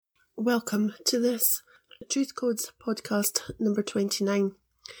Welcome to this Truth Codes podcast number 29.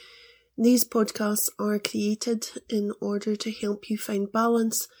 These podcasts are created in order to help you find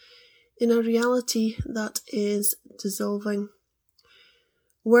balance in a reality that is dissolving.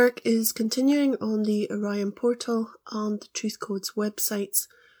 Work is continuing on the Orion portal and the Truth Codes websites.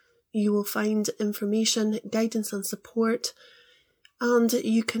 You will find information, guidance and support, and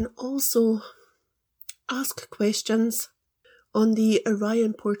you can also ask questions on the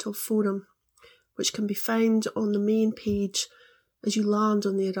Orion Portal forum, which can be found on the main page as you land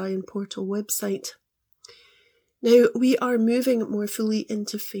on the Orion Portal website. Now, we are moving more fully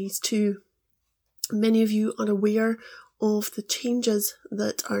into Phase 2. Many of you are aware of the changes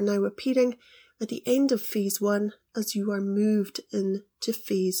that are now appearing at the end of Phase 1 as you are moved into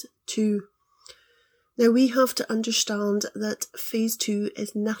Phase 2. Now, we have to understand that Phase 2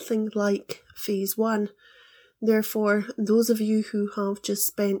 is nothing like Phase 1. Therefore, those of you who have just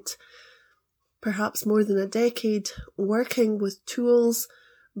spent perhaps more than a decade working with tools,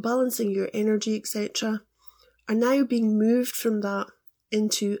 balancing your energy, etc., are now being moved from that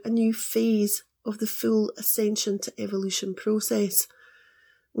into a new phase of the full ascension to evolution process.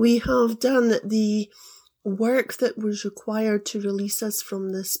 We have done the work that was required to release us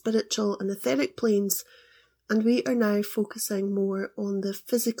from the spiritual and etheric planes, and we are now focusing more on the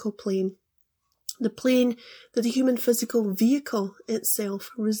physical plane. The plane that the human physical vehicle itself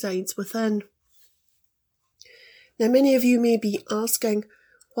resides within. Now, many of you may be asking,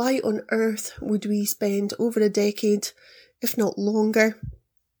 why on earth would we spend over a decade, if not longer,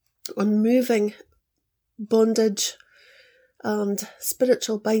 on moving bondage and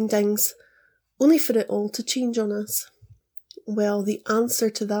spiritual bindings, only for it all to change on us? Well, the answer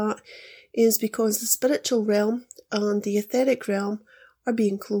to that is because the spiritual realm and the etheric realm are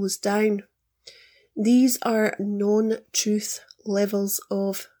being closed down. These are non-truth levels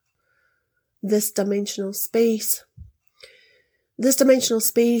of this dimensional space. This dimensional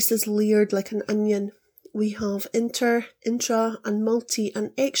space is layered like an onion. We have intra, and multi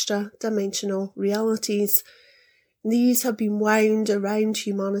and extra dimensional realities. These have been wound around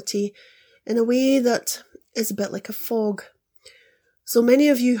humanity in a way that is a bit like a fog. So many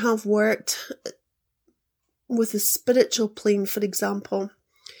of you have worked with the spiritual plane, for example.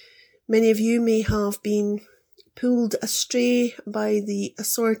 Many of you may have been pulled astray by the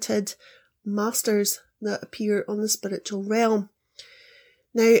assorted masters that appear on the spiritual realm.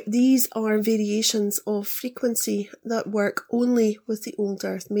 Now, these are variations of frequency that work only with the old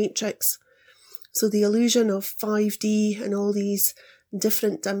Earth matrix. So the illusion of 5D and all these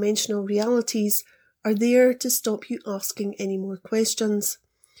different dimensional realities are there to stop you asking any more questions.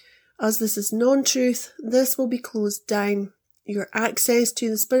 As this is non-truth, this will be closed down. Your access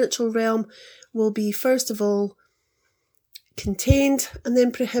to the spiritual realm will be, first of all, contained and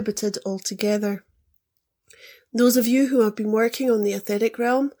then prohibited altogether. Those of you who have been working on the etheric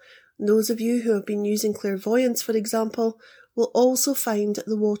realm, those of you who have been using clairvoyance, for example, will also find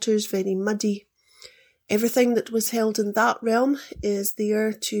the waters very muddy. Everything that was held in that realm is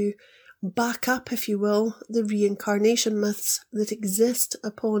there to back up, if you will, the reincarnation myths that exist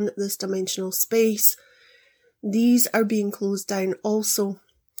upon this dimensional space. These are being closed down also.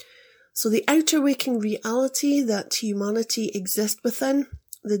 So the outer waking reality that humanity exists within,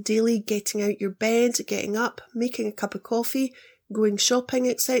 the daily getting out your bed, getting up, making a cup of coffee, going shopping,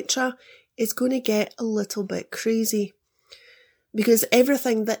 etc., is going to get a little bit crazy. Because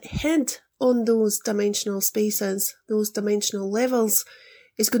everything that hid on those dimensional spaces, those dimensional levels,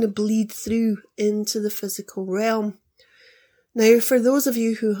 is going to bleed through into the physical realm. Now, for those of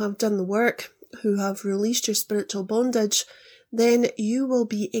you who have done the work, who have released your spiritual bondage, then you will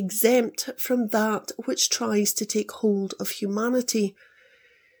be exempt from that which tries to take hold of humanity.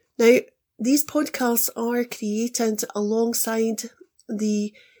 Now, these podcasts are created alongside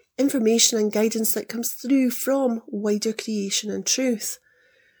the information and guidance that comes through from wider creation and truth.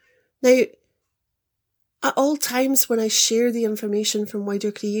 Now, at all times when I share the information from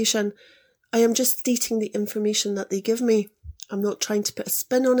wider creation, I am just stating the information that they give me. I'm not trying to put a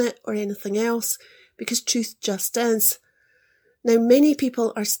spin on it or anything else, because truth just is. Now, many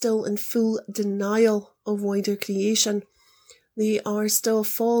people are still in full denial of wider creation. They are still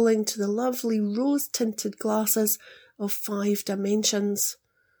falling to the lovely rose-tinted glasses of 5 dimensions.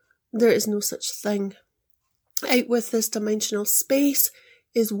 There is no such thing. Out with this dimensional space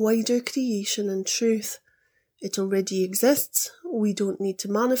is wider creation and truth. It already exists. We don't need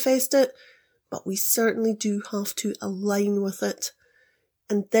to manifest it, but we certainly do have to align with it.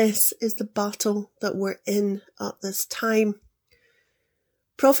 And this is the battle that we're in at this time.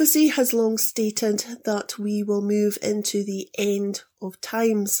 Prophecy has long stated that we will move into the end of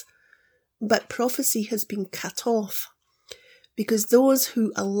times. but prophecy has been cut off, because those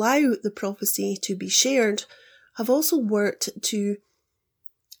who allow the prophecy to be shared have also worked to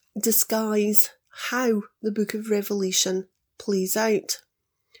disguise how the book of Revelation plays out.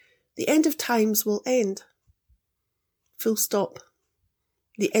 The end of times will end. Full stop.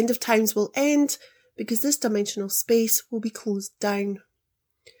 The end of times will end because this dimensional space will be closed down.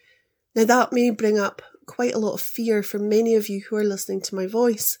 Now that may bring up quite a lot of fear for many of you who are listening to my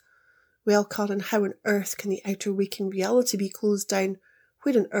voice. Well, Karen, how on earth can the outer waking reality be closed down?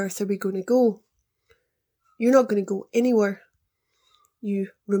 Where on earth are we going to go? You're not going to go anywhere. You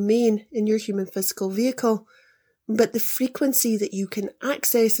remain in your human physical vehicle, but the frequency that you can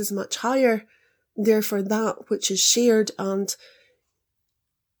access is much higher. Therefore, that which is shared and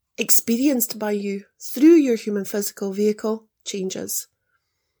experienced by you through your human physical vehicle changes.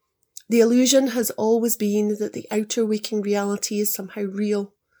 The illusion has always been that the outer waking reality is somehow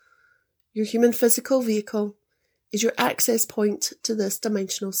real. Your human physical vehicle is your access point to this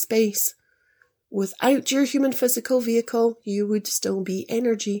dimensional space. Without your human physical vehicle, you would still be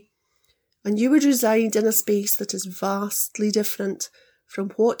energy, and you would reside in a space that is vastly different from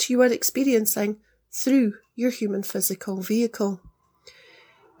what you are experiencing through your human physical vehicle.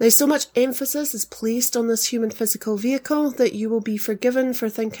 Now, so much emphasis is placed on this human physical vehicle that you will be forgiven for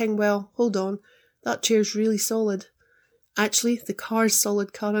thinking, well, hold on, that chair's really solid. Actually, the car's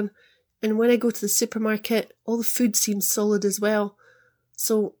solid, Karen, and when I go to the supermarket, all the food seems solid as well.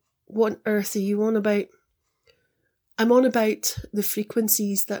 So, what on earth are you on about? I'm on about the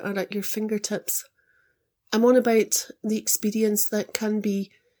frequencies that are at your fingertips. I'm on about the experience that can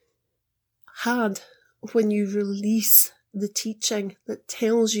be had when you release the teaching that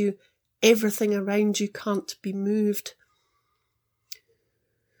tells you everything around you can't be moved.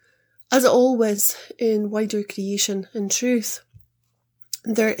 As always in wider creation and truth,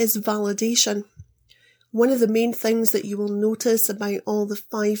 there is validation. One of the main things that you will notice about all the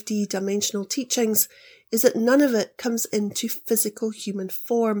 5D dimensional teachings is that none of it comes into physical human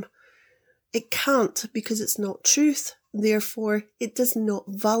form. It can't because it's not truth. Therefore, it does not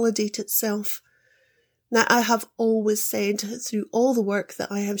validate itself. Now, I have always said through all the work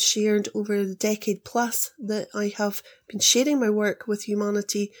that I have shared over the decade plus that I have been sharing my work with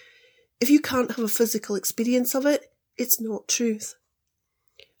humanity, if you can't have a physical experience of it, it's not truth.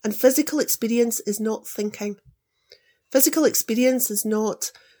 And physical experience is not thinking. Physical experience is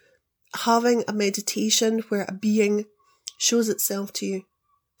not having a meditation where a being shows itself to you.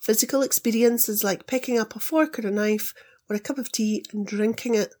 Physical experience is like picking up a fork or a knife or a cup of tea and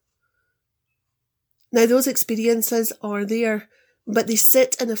drinking it. Now, those experiences are there, but they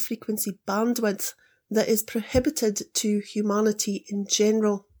sit in a frequency bandwidth that is prohibited to humanity in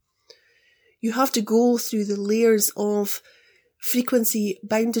general. You have to go through the layers of frequency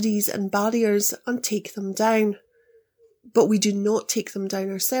boundaries and barriers and take them down. But we do not take them down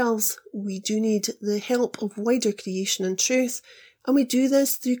ourselves. We do need the help of wider creation and truth, and we do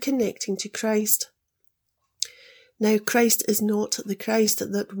this through connecting to Christ. Now, Christ is not the Christ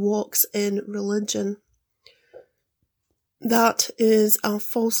that walks in religion. That is a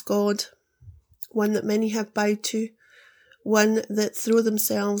false god, one that many have bowed to, one that throw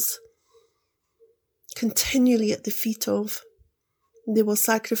themselves continually at the feet of. They will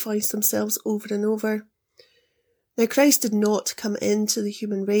sacrifice themselves over and over. Now, Christ did not come into the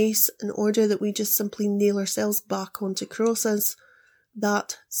human race in order that we just simply nail ourselves back onto crosses.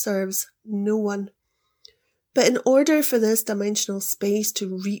 That serves no one. But in order for this dimensional space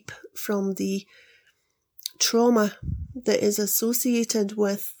to reap from the trauma that is associated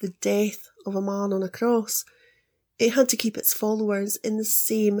with the death of a man on a cross, it had to keep its followers in the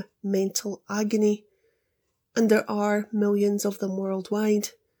same mental agony. And there are millions of them worldwide.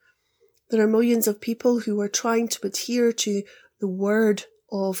 There are millions of people who are trying to adhere to the word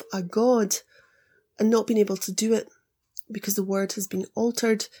of a God and not being able to do it because the word has been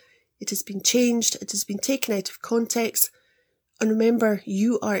altered, it has been changed, it has been taken out of context. And remember,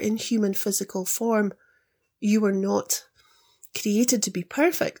 you are in human physical form. You are not created to be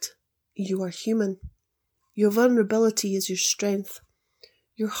perfect. You are human. Your vulnerability is your strength.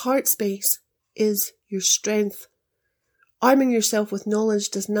 Your heart space is your strength. Arming yourself with knowledge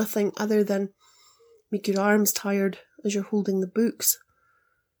does nothing other than make your arms tired as you're holding the books.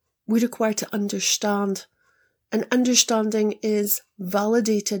 We require to understand, and understanding is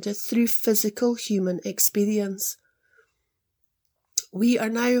validated through physical human experience. We are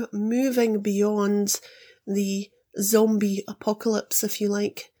now moving beyond the zombie apocalypse, if you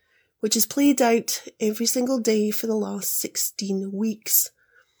like, which is played out every single day for the last 16 weeks.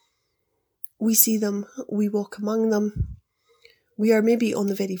 We see them, we walk among them. We are maybe on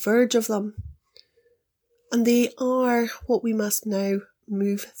the very verge of them. And they are what we must now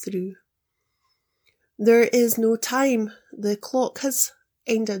move through. There is no time. The clock has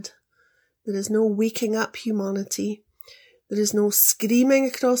ended. There is no waking up humanity. There is no screaming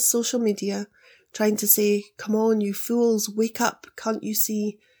across social media, trying to say, come on, you fools, wake up, can't you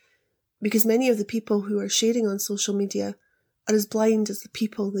see? Because many of the people who are sharing on social media are as blind as the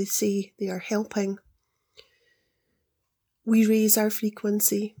people they say they are helping. We raise our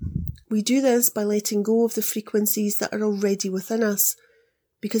frequency. We do this by letting go of the frequencies that are already within us,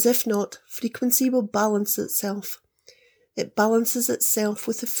 because if not, frequency will balance itself. It balances itself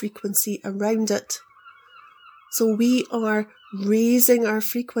with the frequency around it. So we are raising our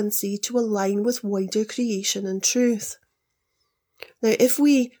frequency to align with wider creation and truth. Now, if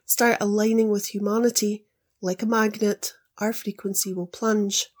we start aligning with humanity, like a magnet, our frequency will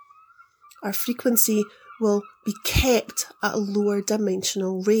plunge. Our frequency will be kept at a lower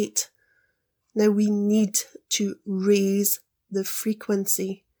dimensional rate. Now we need to raise the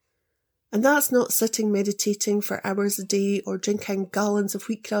frequency. And that's not sitting meditating for hours a day or drinking gallons of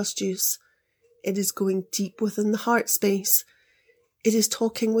wheatgrass juice. It is going deep within the heart space. It is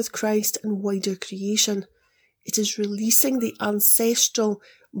talking with Christ and wider creation. It is releasing the ancestral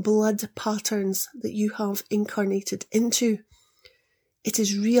blood patterns that you have incarnated into. It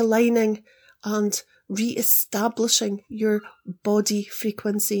is realigning and re-establishing your body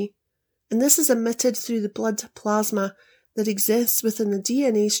frequency. And this is emitted through the blood plasma that exists within the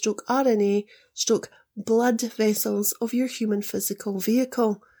DNA/RNA/blood vessels of your human physical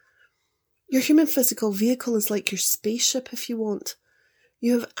vehicle. Your human physical vehicle is like your spaceship, if you want.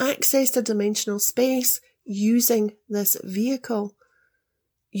 You have access to dimensional space using this vehicle.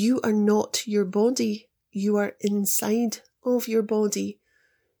 You are not your body. You are inside of your body.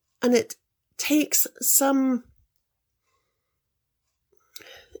 And it takes some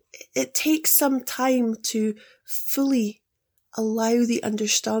time to fully allow the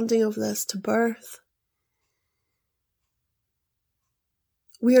understanding of this to birth.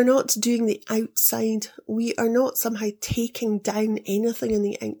 We are not doing the outside. We are not somehow taking down anything in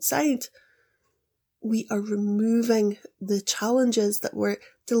the outside. We are removing the challenges that were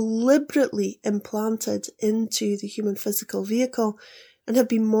deliberately implanted into the human physical vehicle and have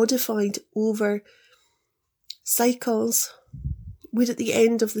been modified over cycles. We're at the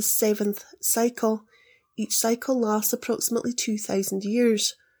end of the 7th cycle. Each cycle lasts approximately 2,000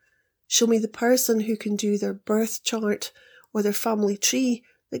 years. Show me the person who can do their birth chart or their family tree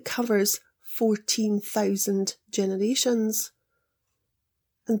that covers 14,000 generations.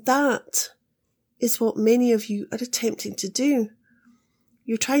 And that is what many of you are attempting to do.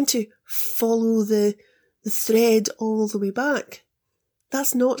 You're trying to follow the thread all the way back.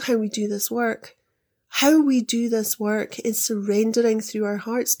 That's not how we do this work. How we do this work is surrendering through our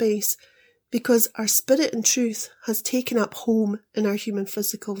heart space, because our spirit and truth has taken up home in our human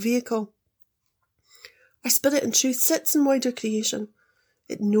physical vehicle. Our spirit and truth sits in wider creation.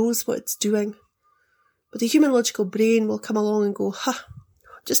 It knows what it's doing. But the human logical brain will come along and go,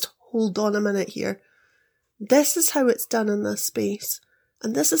 just hold on a minute here. This is how it's done in this space.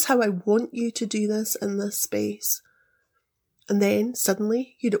 And this is how I want you to do this in this space. And then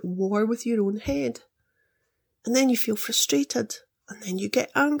suddenly you're at war with your own head. And then you feel frustrated. And then you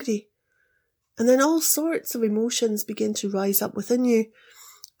get angry. And then all sorts of emotions begin to rise up within you.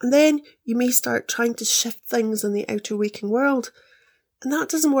 And then you may start trying to shift things in the outer waking world. And that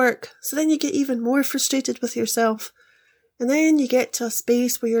doesn't work. So then you get even more frustrated with yourself. And then you get to a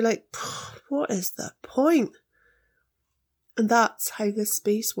space where you're like, what is the point? And that's how this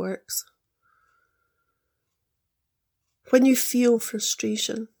space works. When you feel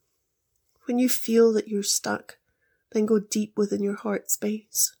frustration, when you feel that you're stuck, then go deep within your heart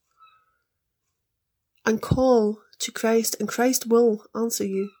space and call to Christ, and Christ will answer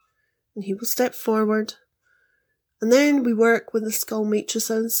you, and he will step forward. And then we work with the skull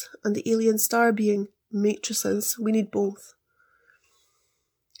matrices and the alien star being matrices. We need both.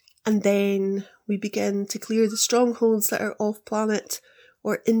 And then we begin to clear the strongholds that are off planet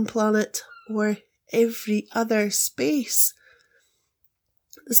or in planet or every other space.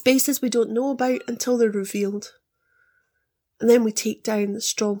 The spaces we don't know about until they're revealed. And then we take down the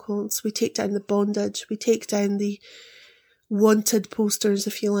strongholds, we take down the bondage, we take down the wanted posters,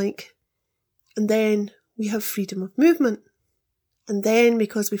 if you like. And then we have freedom of movement. And then,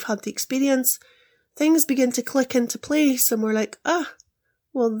 because we've had the experience, things begin to click into place and we're like,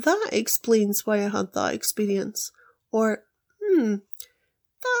 well, that explains why I had that experience. Or,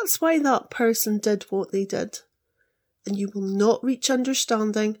 that's why that person did what they did. And you will not reach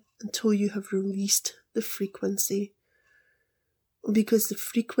understanding until you have released the frequency. because the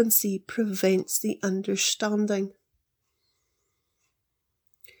frequency prevents the understanding.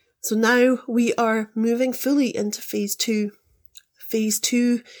 So now we are moving fully into phase 2. Phase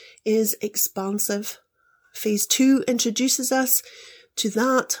 2 is expansive. Phase 2 introduces us to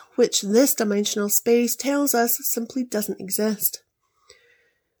that which this dimensional space tells us simply doesn't exist.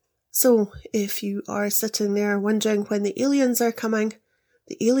 So if you are sitting there wondering when the aliens are coming,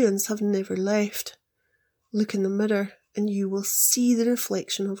 the aliens have never left. Look in the mirror and you will see the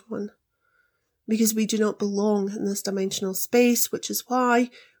reflection of one. Because we do not belong in this dimensional space, which is why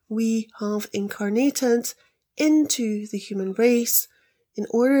we have incarnated into the human race in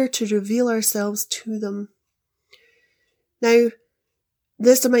order to reveal ourselves to them. Now,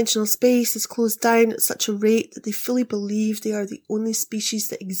 this dimensional space is closed down at such a rate that they fully believe they are the only species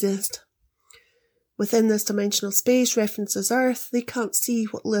that exist. Within this dimensional space references Earth, they can't see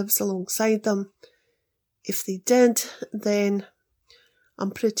what lives alongside them. If they did, then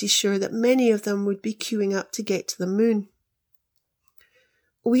I'm pretty sure that many of them would be queuing up to get to the moon.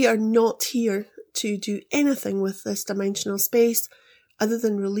 We are not here to do anything with this dimensional space other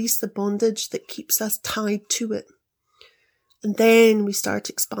than release the bondage that keeps us tied to it. And then we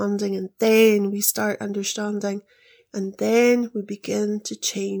start expanding, and then we start understanding, and then we begin to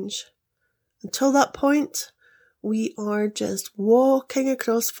change. Until that point, we are just walking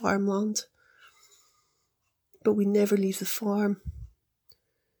across farmland. But we never leave the farm.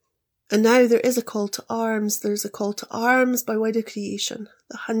 And now there is a call to arms. There's a call to arms by wider creation.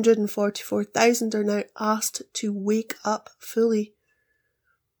 The 144,000 are now asked to wake up fully.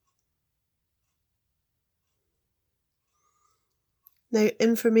 Now,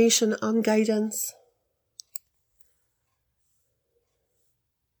 information and guidance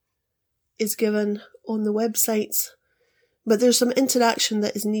is given on the websites, but there's some interaction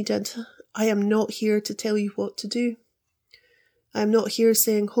that is needed. I am not here to tell you what to do. I am not here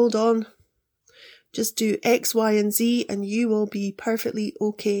saying, hold on, just do X, Y, and Z and you will be perfectly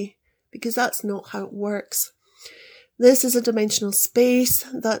okay, because that's not how it works. This is a dimensional space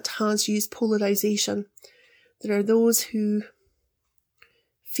that has used polarization. There are those who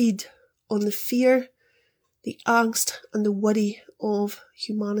feed on the fear, the angst, and the worry of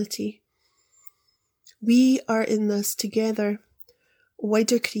humanity. We are in this together.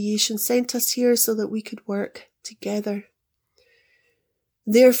 Wider creation sent us here so that we could work together.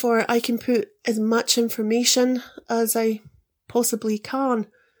 Therefore, I can put as much information as I possibly can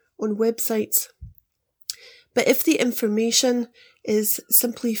on websites. But if the information is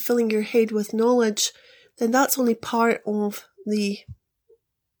simply filling your head with knowledge, then that's only part of the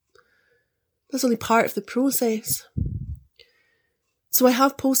process. So I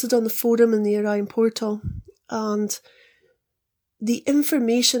have posted on the forum in the Orion portal, and the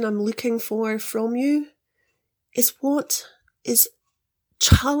information I'm looking for from you is what is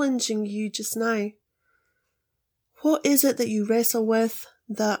challenging you just now. What is it that you wrestle with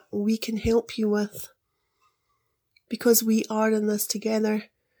that we can help you with? Because we are in this together.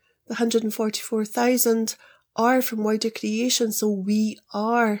 The 144,000 are from wider creation, so we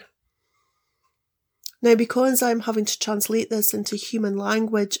are. Now, because I'm having to translate this into human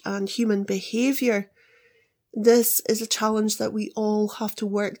language and human behaviour, this is a challenge that we all have to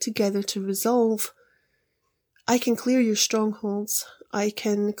work together to resolve. I can clear your strongholds. I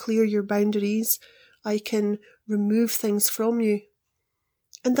can clear your boundaries. I can remove things from you.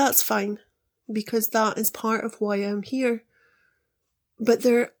 And that's fine, because that is part of why I'm here. But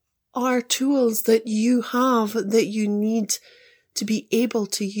there are tools that you have that you need to be able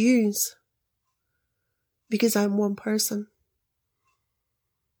to use. Because I'm one person.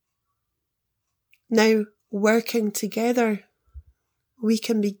 Now, working together, we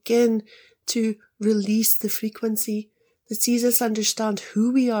can begin to release the frequency that sees us understand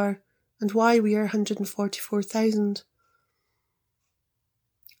who we are and why we are 144,000.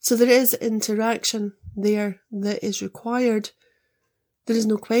 So there is interaction there that is required. There is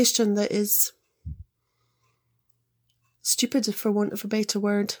no question that is stupid, for want of a better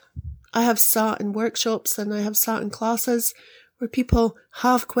word. I have sat in workshops and I have sat in classes where people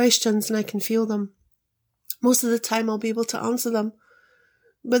have questions and I can feel them. Most of the time I'll be able to answer them.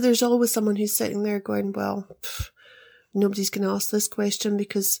 But there's always someone who's sitting there going, well, nobody's going to ask this question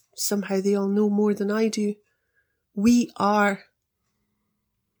because somehow they all know more than I do. We are.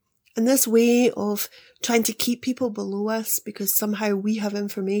 And this way of trying to keep people below us because somehow we have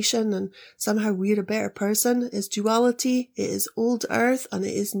information and somehow we're a better person is duality, it is old earth, and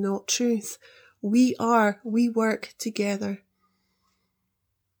it is not truth. We work together.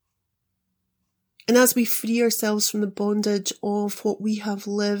 And as we free ourselves from the bondage of what we have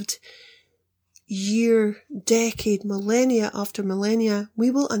lived year, decade, millennia after millennia, we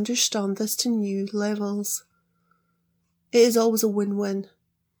will understand this to new levels. It is always a win-win.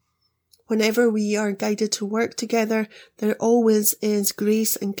 Whenever we are guided to work together, there always is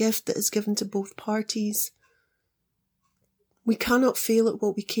grace and gift that is given to both parties. We cannot fail at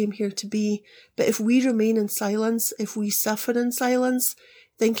what we came here to be, but if we remain in silence, if we suffer in silence,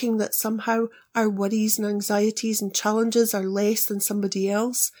 thinking that somehow our worries and anxieties and challenges are less than somebody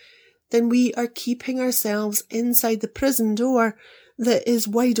else, then we are keeping ourselves inside the prison door that is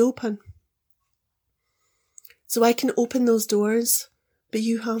wide open. So I can open those doors, but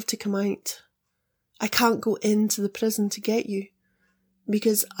you have to come out. I can't go into the prison to get you,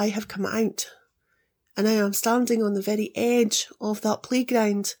 because I have come out. And I am standing on the very edge of that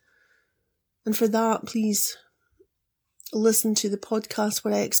playground. And for that, please listen to the podcast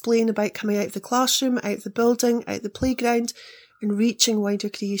where I explain about coming out of the classroom, out of the building, out of the playground, and reaching wider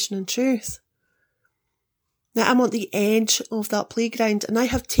creation and truth. Now I'm on the edge of that playground, and I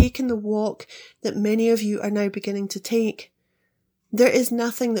have taken the walk that many of you are now beginning to take. There is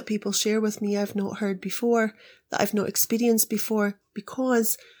nothing that people share with me I've not heard before, that I've not experienced before,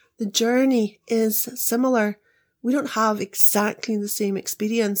 because the journey is similar. We don't have exactly the same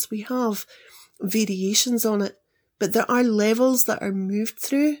experience. We have variations on it, but there are levels that are moved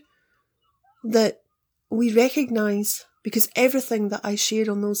through that we recognise, because everything that I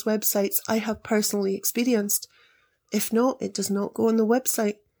share on those websites I have personally experienced. If not, it does not go on the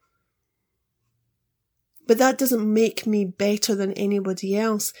website. But that doesn't make me better than anybody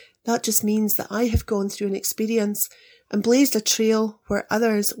else. That just means that I have gone through an experience and blazed a trail where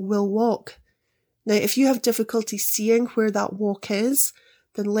others will walk. Now, if you have difficulty seeing where that walk is,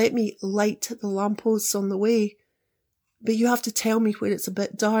 then let me light the lampposts on the way. But you have to tell me where it's a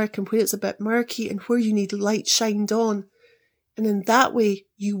bit dark and where it's a bit murky and where you need light shined on. And in that way,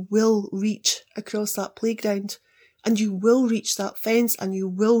 you will reach across that playground, and you will reach that fence, and you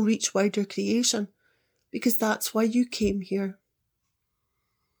will reach wider creation, because that's why you came here.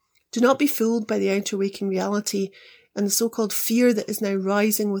 Do not be fooled by the outer waking reality and the so-called fear that is now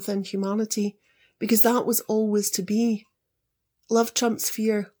rising within humanity, because that was always to be. Love trumps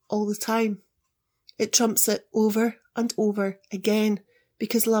fear all the time. It trumps it over and over again,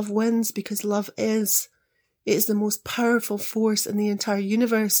 because love wins, because love is. It is the most powerful force in the entire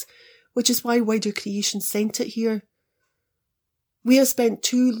universe, which is why wider creation sent it here. We have spent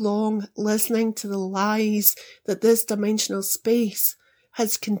too long listening to the lies that this dimensional space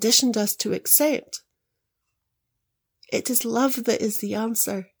has conditioned us to accept. It is love that is the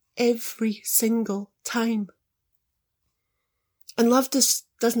answer every single time. And love just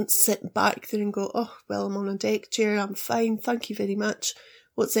doesn't sit back there and go, oh, well, I'm on a deck chair, I'm fine, thank you very much.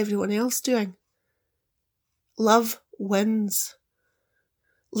 What's everyone else doing? Love wins.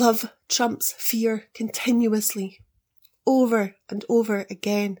 Love trumps fear continuously, over and over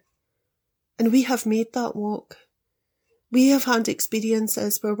again. And we have made that walk. We have had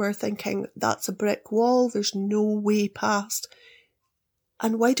experiences where we're thinking, that's a brick wall, there's no way past.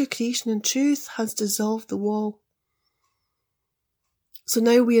 And wider creation and truth has dissolved the wall. So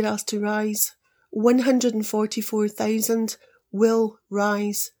now we are asked to rise. 144,000 will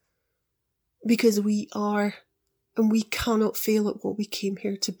rise, because we are, and we cannot fail at what we came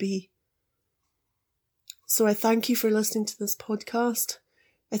here to be. So I thank you for listening to this podcast.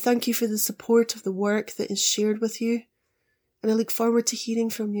 I thank you for the support of the work that is shared with you, and I look forward to hearing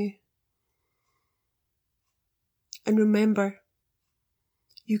from you. And remember,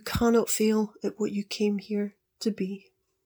 you cannot fail at what you came here to be.